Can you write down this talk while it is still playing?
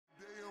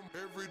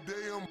Every day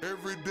I'm hustling.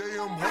 Every day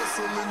I'm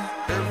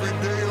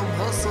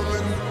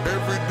hustling.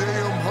 Every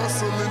day I'm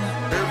hustling.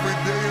 Every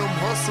day I'm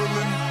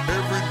hustling.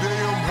 Every day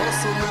I'm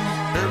hustling.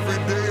 Every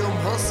day I'm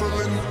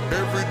hustling.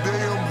 Every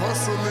day I'm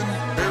hustling.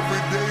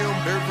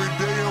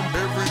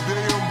 Every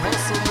day I'm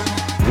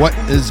hustling. What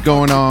is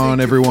going on,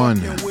 everyone?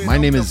 My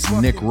name is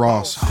Nick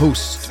Ross,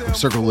 host of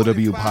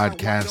circletheW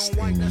podcast,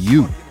 and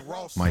you,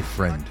 my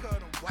friend,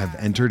 have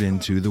entered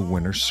into the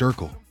winner's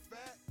circle.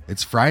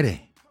 It's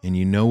Friday. And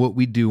you know what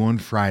we do on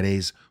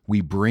Fridays?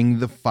 We bring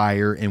the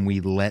fire and we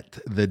let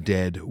the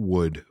dead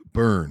wood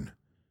burn.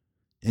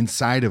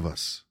 Inside of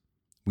us,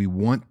 we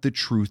want the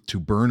truth to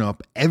burn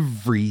up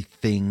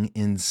everything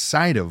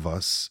inside of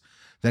us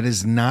that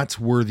is not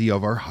worthy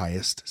of our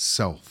highest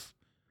self.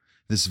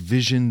 This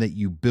vision that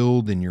you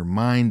build in your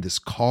mind, this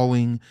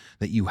calling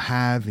that you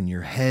have in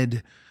your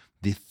head,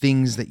 the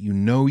things that you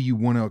know you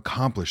want to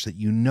accomplish, that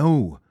you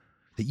know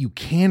that you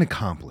can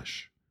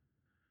accomplish.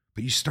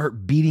 But you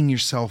start beating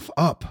yourself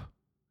up.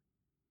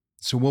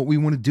 So what we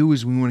want to do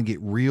is we want to get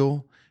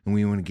real and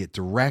we want to get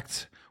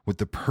direct with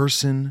the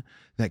person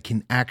that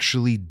can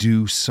actually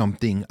do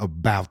something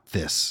about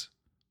this.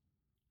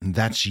 And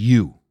that's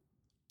you.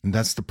 And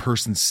that's the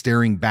person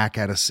staring back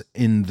at us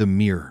in the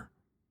mirror.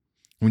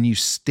 When you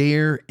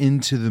stare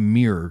into the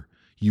mirror,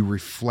 you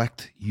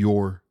reflect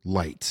your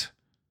light.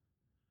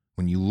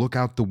 When you look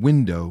out the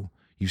window,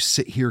 you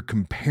sit here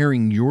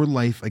comparing your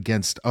life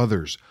against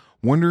others,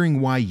 wondering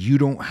why you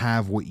don't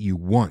have what you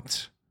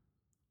want.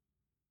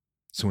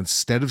 So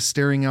instead of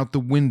staring out the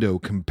window,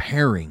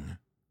 comparing,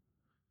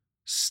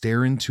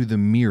 stare into the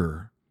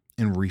mirror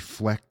and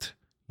reflect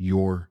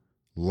your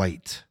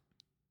light.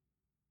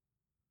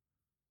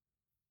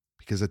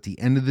 Because at the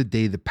end of the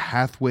day, the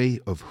pathway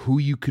of who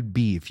you could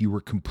be, if you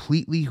were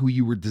completely who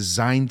you were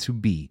designed to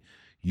be,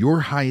 your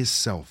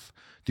highest self,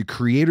 the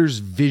Creator's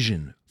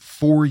vision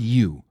for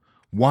you,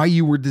 why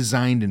you were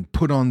designed and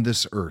put on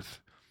this earth,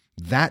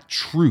 that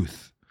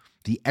truth,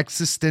 the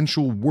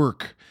existential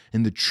work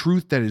and the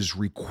truth that is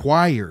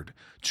required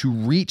to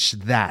reach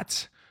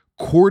that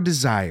core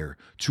desire,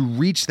 to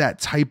reach that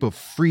type of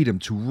freedom,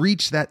 to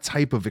reach that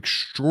type of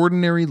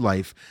extraordinary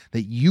life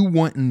that you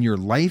want in your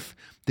life,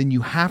 then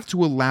you have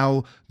to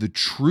allow the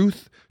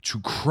truth to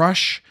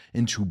crush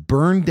and to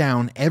burn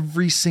down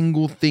every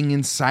single thing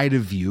inside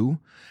of you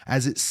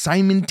as it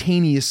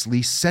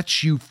simultaneously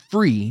sets you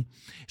free.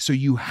 So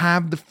you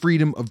have the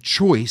freedom of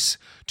choice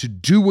to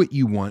do what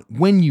you want,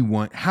 when you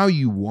want, how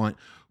you want,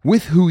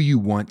 with who you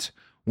want,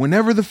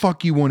 whenever the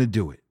fuck you want to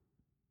do it.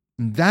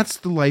 And that's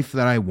the life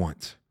that I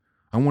want.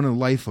 I want a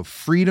life of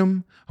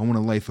freedom. I want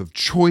a life of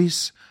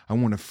choice. I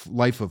want a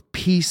life of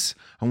peace.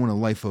 I want a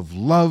life of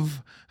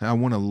love. And I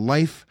want a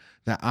life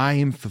that I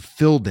am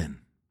fulfilled in.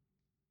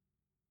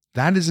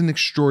 That is an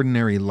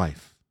extraordinary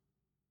life.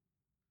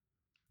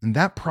 And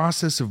that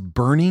process of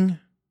burning,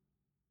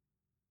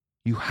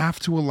 you have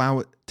to allow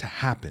it to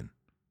happen.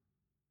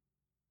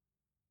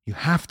 You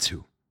have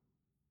to.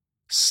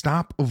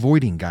 Stop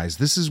avoiding, guys.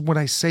 This is what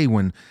I say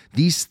when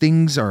these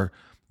things are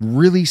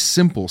really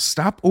simple.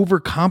 Stop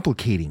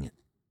overcomplicating it.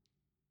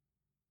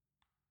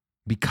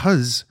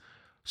 Because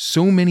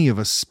so many of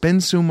us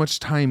spend so much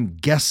time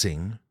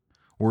guessing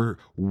or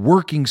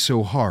working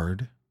so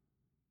hard,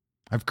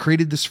 I've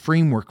created this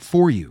framework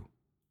for you.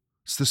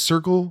 It's the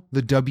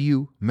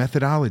circletheW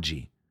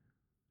methodology.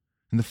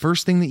 And the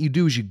first thing that you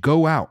do is you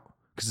go out,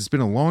 because it's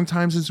been a long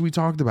time since we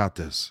talked about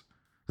this.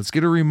 Let's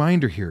get a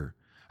reminder here.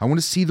 I want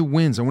to see the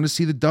wins. I want to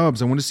see the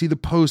dubs. I want to see the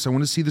posts. I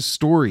want to see the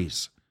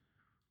stories.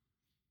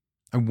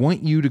 I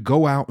want you to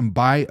go out and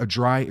buy a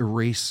dry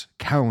erase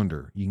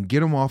calendar. You can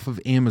get them off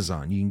of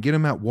Amazon. You can get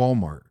them at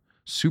Walmart.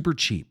 Super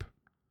cheap.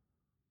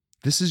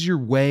 This is your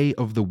way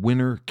of the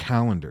winter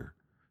calendar.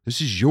 This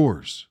is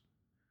yours.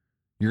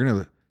 You're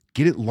going to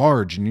get it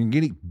large and you're going to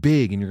get it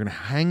big and you're going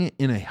to hang it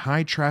in a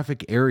high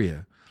traffic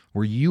area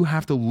where you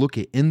have to look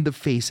it in the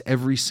face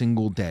every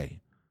single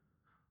day.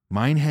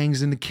 Mine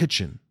hangs in the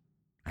kitchen.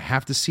 I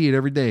have to see it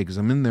every day because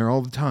I'm in there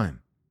all the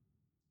time.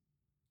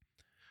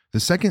 The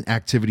second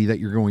activity that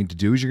you're going to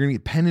do is you're going to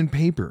get pen and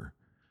paper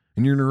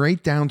and you're going to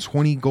write down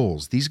 20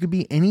 goals. These could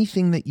be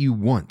anything that you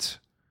want.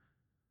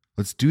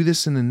 Let's do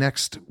this in the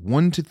next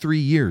 1 to 3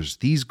 years.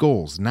 These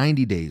goals,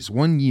 90 days,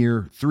 1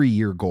 year,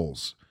 3-year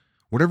goals.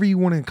 Whatever you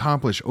want to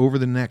accomplish over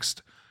the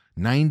next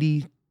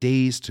 90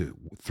 days to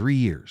 3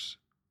 years.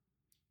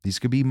 These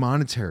could be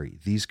monetary.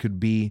 These could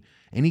be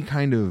any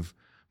kind of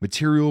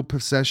material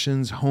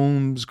possessions,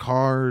 homes,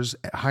 cars,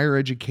 higher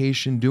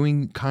education,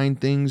 doing kind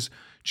things,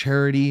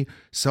 charity,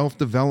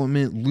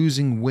 self-development,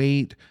 losing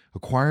weight,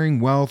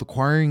 acquiring wealth,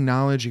 acquiring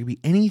knowledge. It could be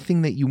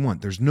anything that you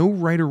want. There's no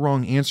right or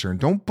wrong answer. And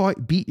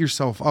don't beat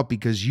yourself up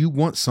because you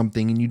want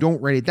something and you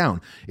don't write it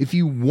down. If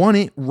you want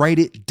it, write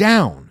it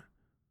down.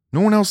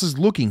 No one else is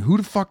looking. Who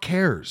the fuck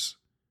cares?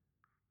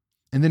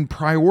 And then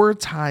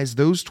prioritize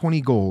those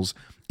 20 goals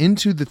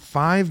into the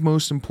 5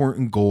 most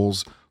important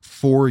goals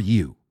for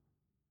you.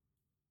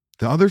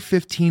 The other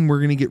 15 we're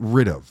going to get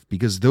rid of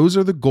because those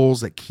are the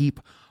goals that keep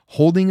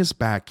holding us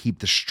back, keep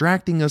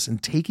distracting us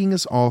and taking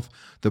us off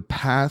the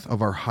path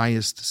of our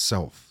highest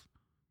self.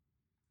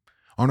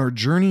 On our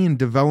journey and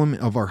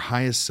development of our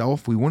highest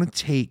self, we want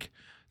to take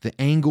the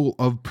angle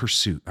of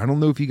pursuit. I don't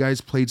know if you guys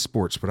played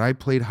sports, but I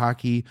played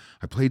hockey,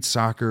 I played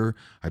soccer,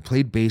 I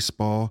played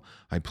baseball,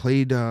 I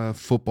played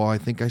football. I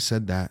think I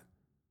said that.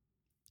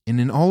 And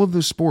in all of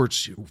those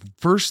sports,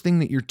 first thing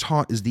that you're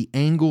taught is the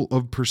angle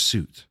of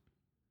pursuit.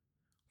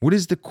 What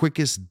is the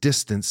quickest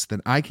distance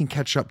that I can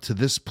catch up to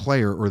this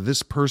player or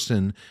this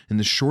person in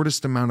the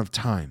shortest amount of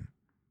time?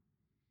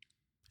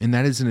 And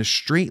that is in a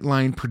straight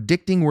line,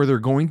 predicting where they're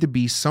going to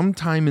be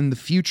sometime in the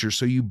future,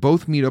 so you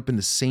both meet up in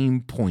the same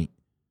point.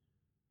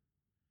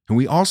 And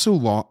we also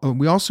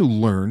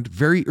learned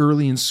very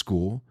early in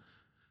school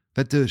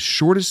that the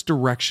shortest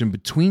direction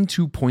between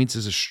 2 points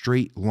is a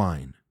straight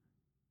line.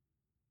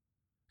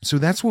 So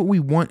that's what we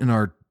want in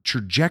our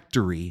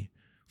trajectory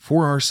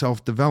for our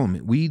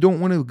self-development. We don't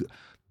want to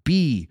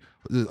be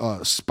a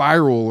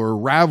spiral or a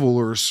ravel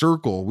or a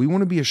circle. We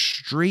want to be a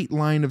straight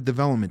line of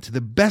development to the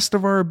best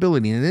of our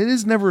ability. And it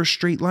is never a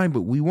straight line,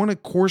 but we want to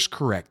course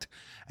correct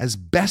as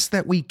best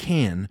that we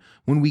can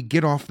when we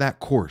get off that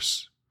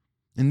course.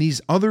 And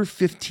these other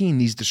 15,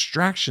 these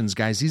distractions,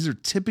 guys, these are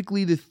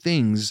typically the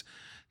things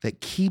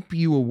that keep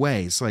you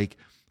away. It's like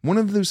one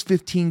of those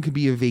 15 could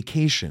be a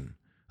vacation.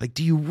 Like,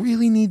 do you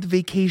really need the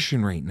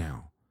vacation right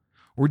now?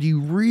 Or do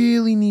you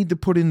really need to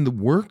put in the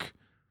work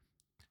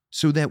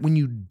so that when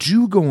you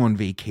do go on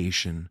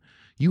vacation,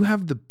 you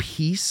have the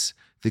peace,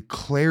 the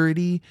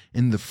clarity,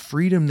 and the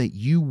freedom that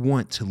you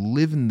want to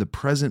live in the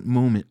present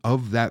moment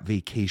of that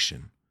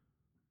vacation?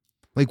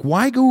 Like,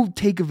 why go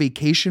take a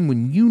vacation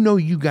when you know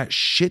you got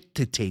shit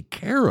to take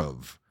care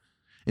of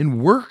and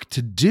work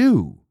to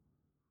do?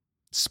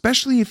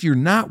 Especially if you're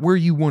not where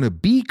you want to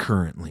be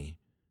currently.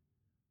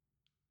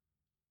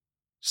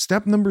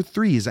 Step number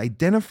 3 is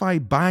identify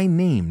by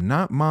name,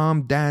 not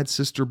mom, dad,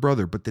 sister,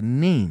 brother, but the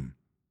name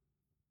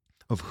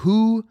of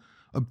who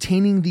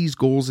obtaining these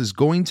goals is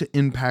going to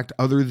impact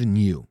other than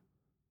you.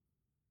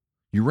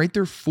 You write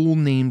their full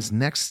names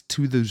next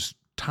to those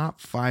top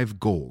 5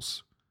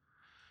 goals.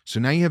 So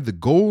now you have the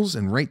goals,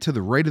 and right to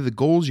the right of the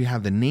goals, you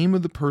have the name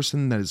of the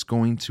person that it's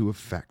going to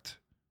affect.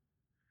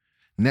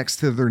 Next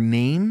to their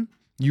name,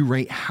 you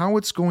write how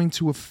it's going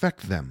to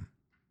affect them.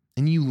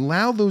 And you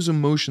allow those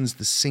emotions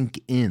to sink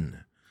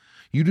in.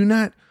 You do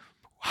not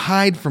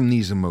hide from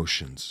these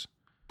emotions.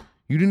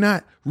 You do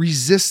not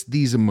resist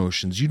these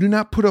emotions. You do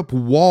not put up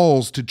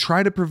walls to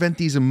try to prevent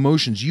these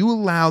emotions. You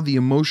allow the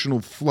emotional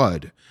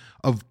flood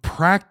of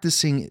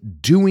practicing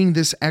doing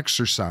this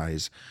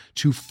exercise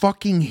to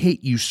fucking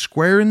hit you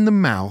square in the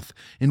mouth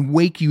and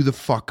wake you the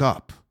fuck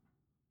up.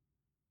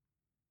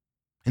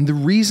 And the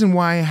reason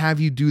why I have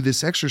you do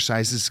this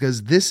exercise is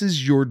because this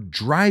is your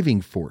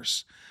driving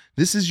force.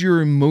 This is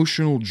your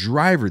emotional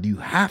driver. You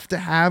have to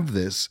have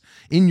this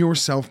in your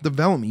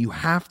self-development. You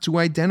have to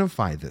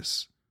identify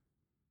this.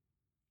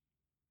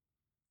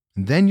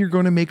 And then you're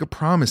going to make a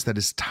promise that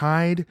is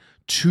tied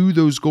to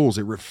those goals.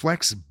 It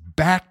reflects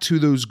back to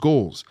those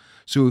goals.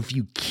 So if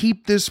you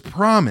keep this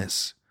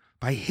promise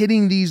by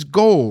hitting these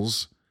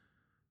goals,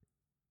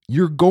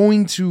 you're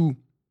going to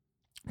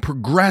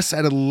progress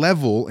at a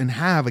level and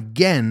have,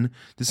 again,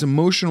 this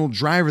emotional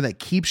driver that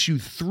keeps you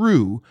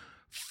through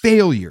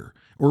failure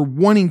or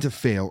wanting to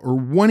fail or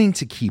wanting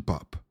to keep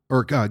up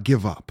or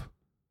give up.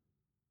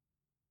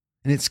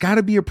 And it's got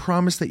to be a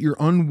promise that you're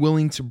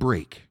unwilling to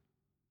break.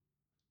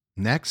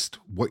 Next,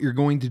 what you're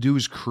going to do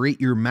is create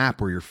your map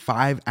or your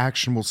 5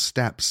 actionable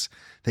steps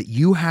that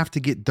you have to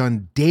get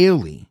done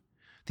daily.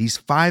 These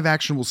 5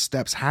 actionable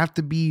steps have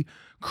to be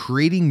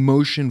creating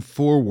motion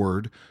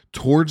forward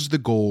towards the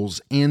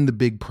goals and the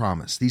big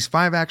promise. These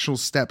 5 actual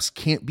steps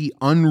can't be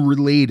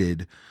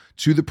unrelated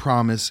to the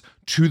promise,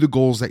 to the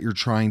goals that you're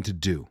trying to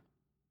do.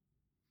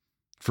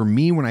 For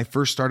me, when I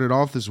first started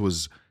off, this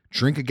was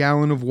drink a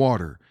gallon of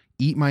water,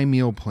 eat my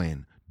meal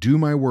plan, do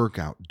my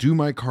workout, do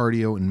my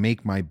cardio, and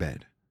make my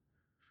bed.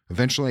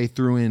 Eventually, I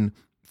threw in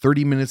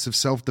 30 minutes of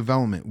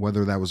self-development,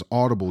 whether that was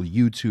Audible,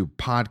 YouTube,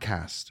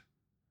 podcast.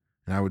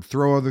 And I would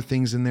throw other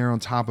things in there on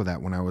top of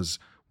that when I was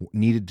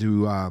needed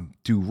to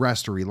do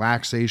rest or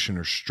relaxation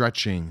or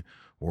stretching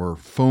or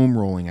foam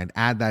rolling. I'd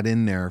add that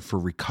in there for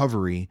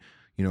recovery,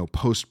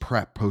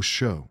 post-prep,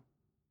 post-show.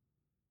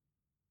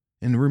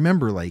 And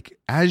remember,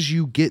 as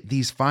you get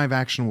these 5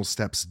 actionable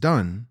steps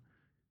done,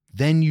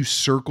 then you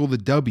circle the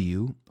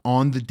W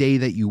on the day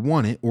that you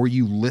want it, or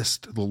you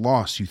list the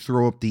loss, you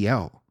throw up the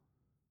L.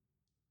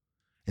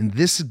 And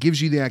this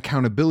gives you the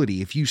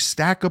accountability. If you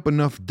stack up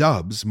enough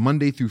dubs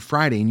Monday through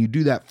Friday and you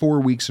do that 4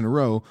 weeks in a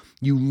row,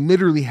 you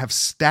literally have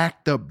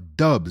stacked up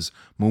dubs,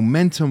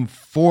 momentum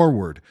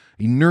forward,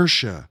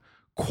 inertia,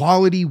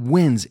 quality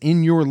wins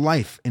in your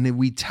life. And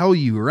we tell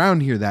you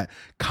around here that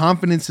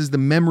confidence is the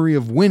memory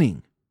of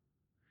winning.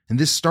 And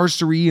this starts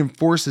to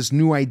reinforce this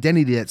new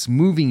identity that's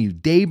moving you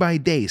day by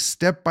day,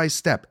 step by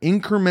step,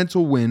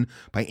 incremental win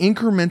by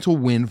incremental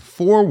win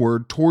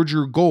forward towards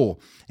your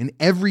goal. And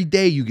every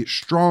day you get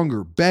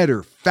stronger,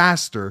 better,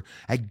 faster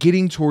at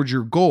getting towards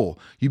your goal.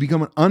 You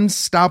become an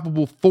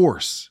unstoppable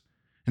force.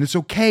 And it's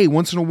okay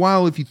once in a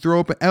while if you throw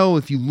up an L,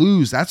 if you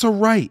lose, that's all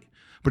right.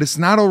 But it's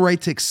not all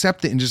right to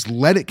accept it and just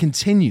let it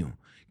continue.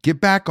 Get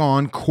back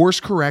on, course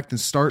correct, and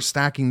start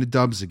stacking the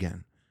dubs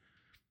again.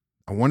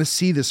 I want to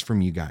see this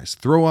from you guys.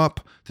 Throw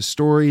up the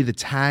story, the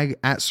tag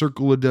at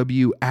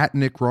circletheW, at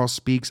Nick Ross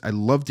Speaks. I'd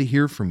love to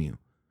hear from you.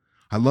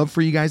 I'd love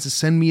for you guys to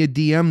send me a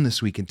DM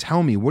this week and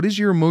tell me, what is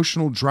your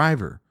emotional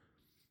driver?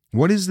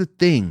 What is the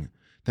thing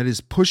that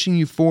is pushing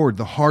you forward,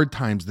 the hard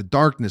times, the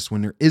darkness,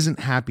 when there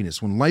isn't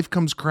happiness, when life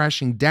comes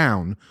crashing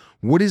down?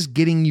 What is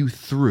getting you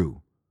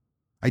through?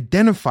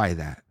 Identify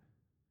that.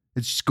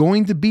 It's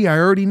going to be, I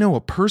already know,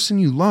 a person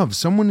you love,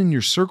 someone in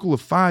your circle of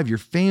 5, your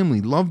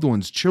family, loved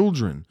ones,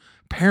 children,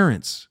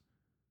 parents.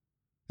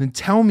 Then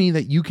tell me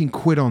that you can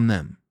quit on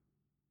them.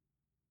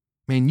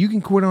 Man, you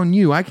can quit on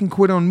you. I can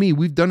quit on me.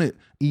 We've done it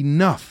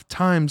enough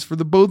times for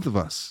the both of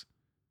us.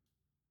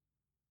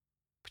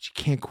 But you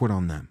can't quit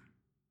on them.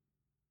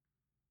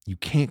 You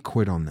can't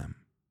quit on them.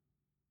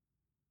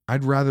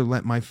 I'd rather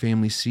let my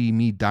family see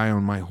me die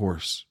on my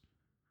horse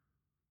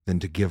than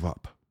to give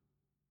up.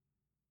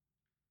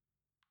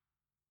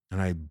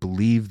 And I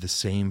believe the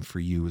same for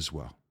you as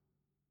well.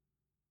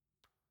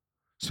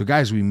 So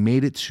guys, we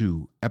made it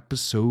to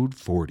episode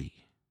 40.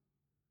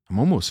 I'm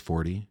almost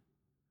 40.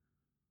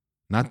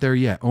 Not there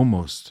yet,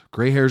 almost.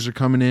 Gray hairs are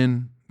coming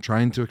in,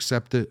 trying to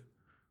accept it,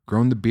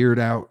 growing the beard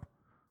out,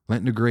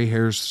 letting the gray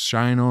hairs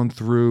shine on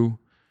through,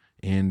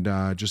 and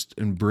just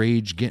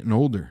embrace getting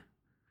older.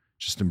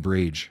 Just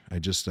embrace. I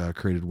just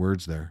created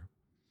words there.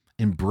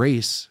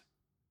 Embrace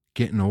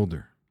getting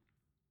older.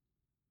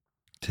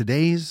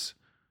 Today's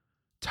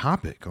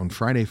topic on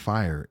Friday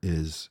Fire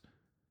is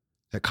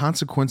that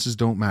consequences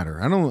don't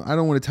matter. I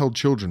don't want to tell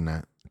children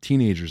that,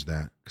 teenagers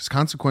that, because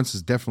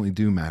consequences definitely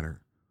do matter.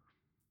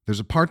 There's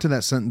a part to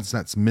that sentence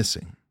that's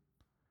missing.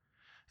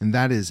 And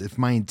that is, if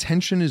my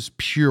intention is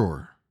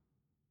pure,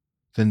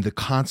 then the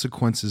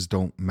consequences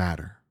don't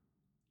matter.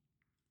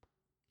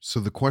 So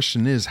the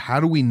question is, how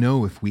do we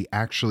know if we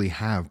actually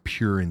have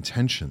pure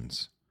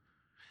intentions?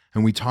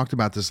 And we talked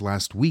about this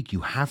last week.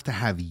 You have to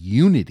have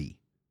unity.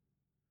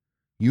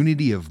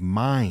 Unity of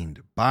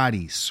mind,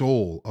 body,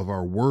 soul, of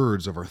our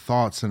words, of our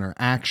thoughts, and our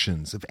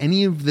actions. If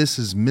any of this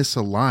is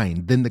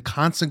misaligned, then the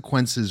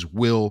consequences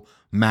will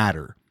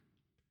matter.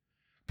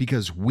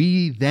 Because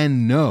we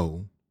then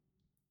know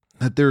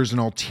that there's an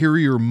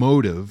ulterior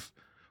motive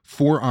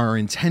for our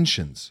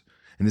intentions.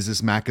 And is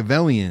this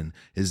Machiavellian?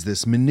 Is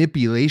this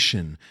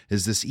manipulation?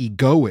 Is this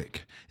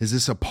egoic? Is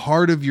this a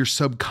part of your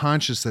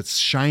subconscious that's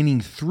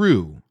shining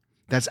through,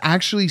 that's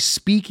actually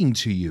speaking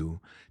to you,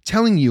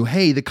 telling you,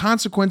 hey, the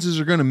consequences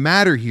are going to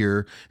matter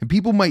here, and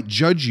people might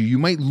judge you. You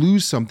might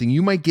lose something.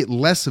 You might get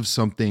less of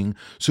something,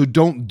 so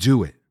don't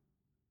do it.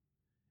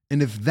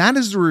 And if that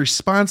is the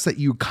response that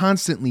you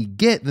constantly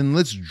get, then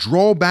let's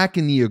draw back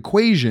in the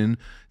equation.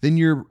 Then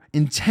your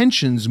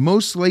intentions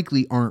most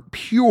likely aren't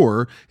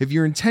pure. If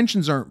your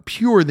intentions aren't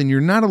pure, then you're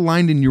not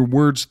aligned in your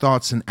words,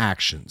 thoughts, and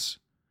actions.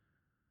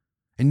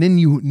 And then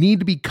you need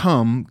to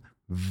become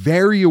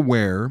very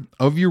aware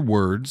of your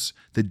words,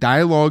 the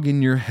dialogue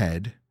in your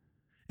head,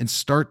 and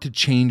start to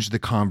change the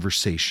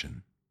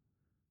conversation.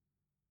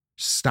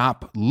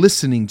 Stop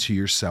listening to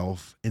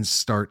yourself and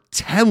start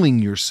telling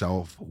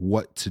yourself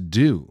what to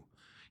do.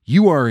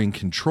 You are in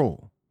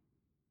control.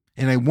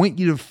 And I want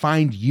you to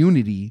find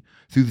unity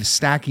through the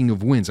stacking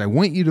of wins. I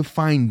want you to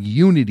find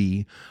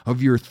unity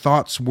of your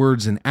thoughts,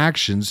 words, and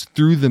actions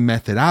through the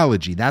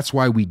methodology. That's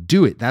why we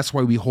do it. That's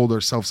why we hold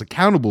ourselves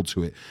accountable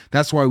to it.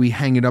 That's why we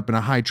hang it up in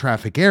a high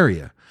traffic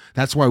area.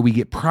 That's why we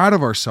get proud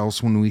of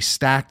ourselves when we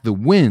stack the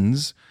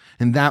wins,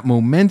 and that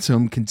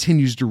momentum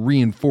continues to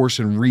reinforce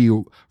and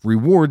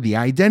reward the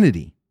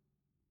identity.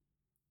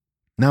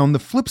 Now, on the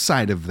flip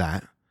side of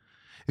that,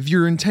 if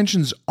your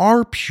intentions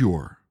are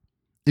pure,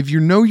 if you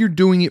know you're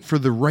doing it for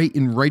the right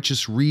and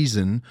righteous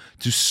reason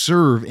to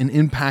serve and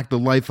impact the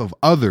life of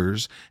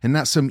others, and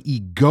not some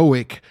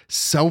egoic,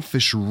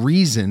 selfish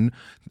reason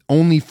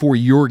only for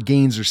your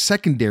gains or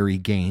secondary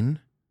gain,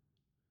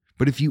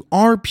 but if you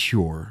are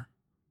pure,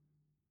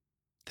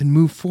 then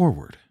move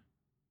forward.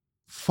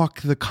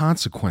 Fuck the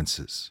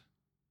consequences.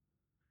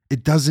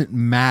 It doesn't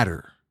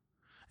matter.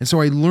 And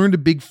so I learned a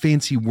big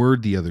fancy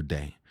word the other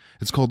day.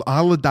 It's called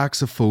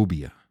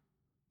allodoxophobia.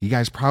 You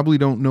guys probably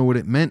don't know what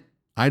it meant.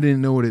 I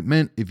didn't know what it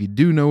meant. If you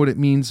do know what it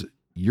means,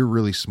 you're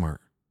really smart.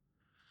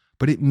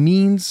 But it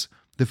means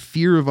the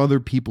fear of other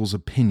people's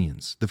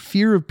opinions, the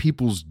fear of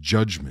people's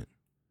judgment.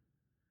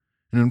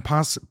 And in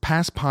past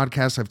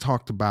podcasts, I've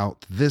talked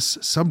about this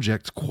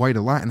subject quite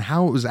a lot and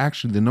how it was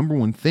actually the number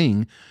one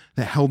thing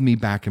that held me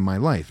back in my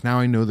life. Now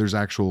I know there's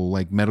actual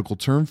medical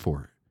term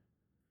for it.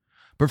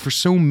 But for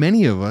so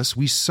many of us,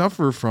 we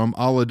suffer from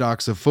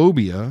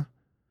allodoxophobia,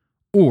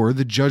 or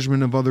the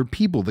judgment of other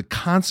people, the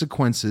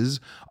consequences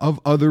of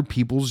other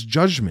people's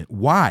judgment.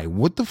 Why?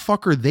 What the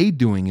fuck are they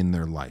doing in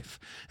their life?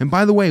 And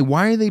by the way,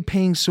 why are they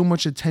paying so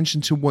much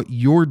attention to what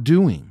you're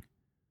doing?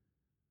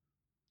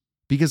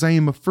 Because I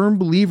am a firm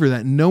believer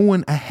that no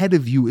one ahead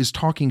of you is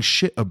talking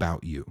shit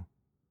about you.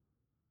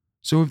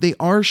 So if they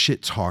are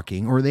shit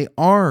talking or they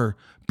are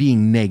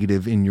being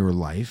negative in your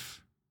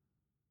life,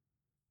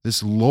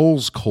 this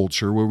lulz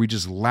culture where we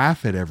just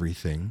laugh at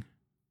everything,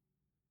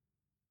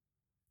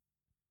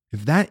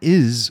 if that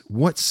is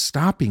what's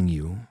stopping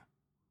you,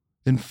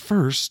 then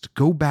first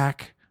go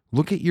back,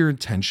 look at your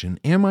intention.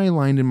 Am I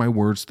aligned in my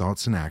words,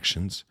 thoughts, and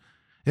actions?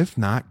 If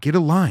not, get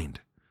aligned.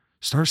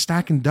 Start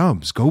stacking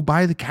dubs. Go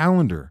buy the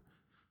calendar.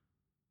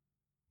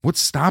 What's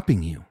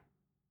stopping you?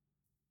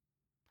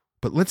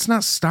 But let's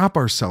not stop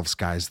ourselves,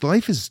 guys.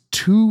 Life is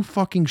too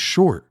fucking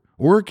short,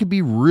 or it could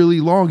be really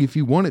long if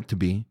you want it to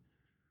be.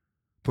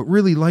 But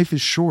really, life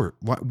is short.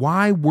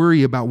 Why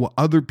worry about what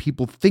other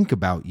people think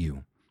about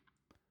you?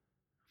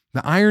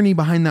 The irony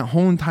behind that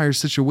whole entire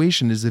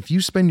situation is if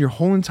you spend your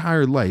whole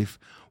entire life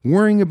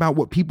worrying about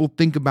what people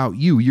think about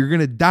you, you're going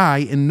to die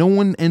and no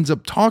one ends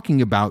up talking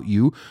about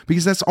you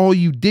because that's all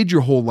you did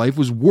your whole life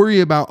was worry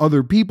about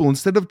other people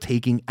instead of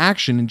taking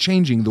action and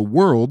changing the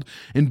world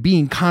and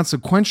being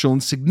consequential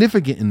and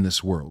significant in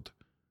this world.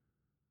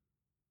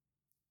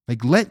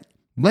 Like let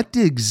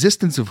the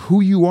existence of who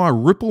you are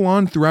ripple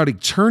on throughout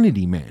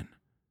eternity, man.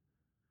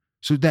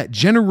 So that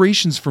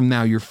generations from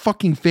now, your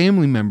fucking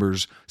family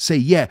members say,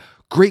 yeah,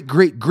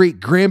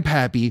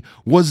 great-great-great-grandpappy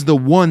was the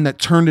one that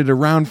turned it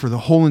around for the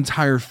whole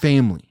entire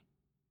family.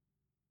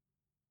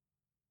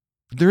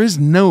 But there is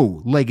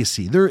no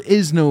legacy. There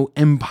is no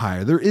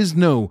empire. There is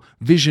no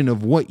vision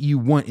of what you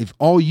want if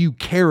all you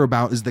care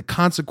about is the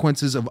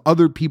consequences of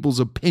other people's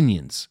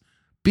opinions.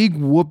 Big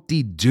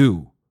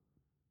whoop-de-doo.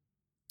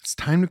 It's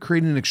time to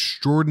create an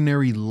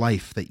extraordinary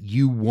life that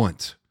you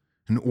want.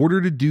 In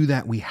order to do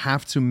that, we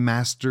have to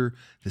master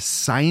the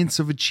science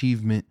of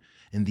achievement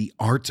and the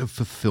art of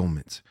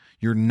fulfillment.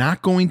 You're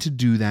not going to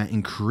do that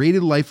and create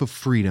a life of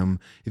freedom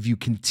if you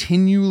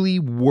continually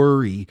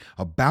worry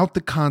about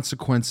the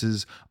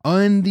consequences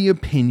and the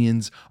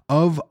opinions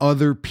of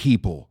other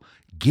people.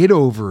 Get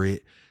over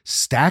it,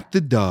 stack the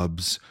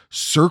dubs,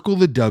 circle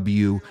the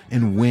W,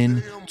 and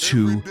win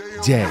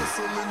today.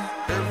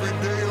 Every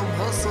day I'm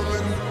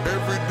hustling,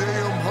 every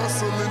day I'm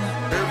hustling,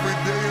 every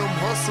day I'm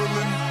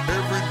hustling,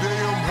 every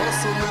day I'm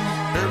hustling,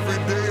 every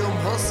day I'm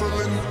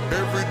hustling,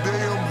 every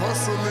day I'm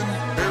hustling,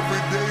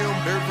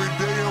 every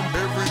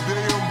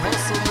day I'm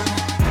hustling.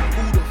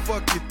 Who the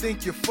fuck you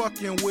think you're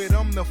fucking with?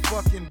 I'm the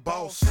fucking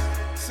boss.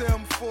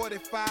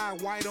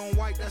 745, white on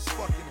white, that's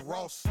fucking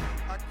Ross.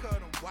 I cut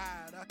 'em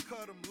wide, I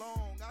cut 'em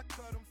long, I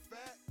cut 'em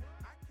fat.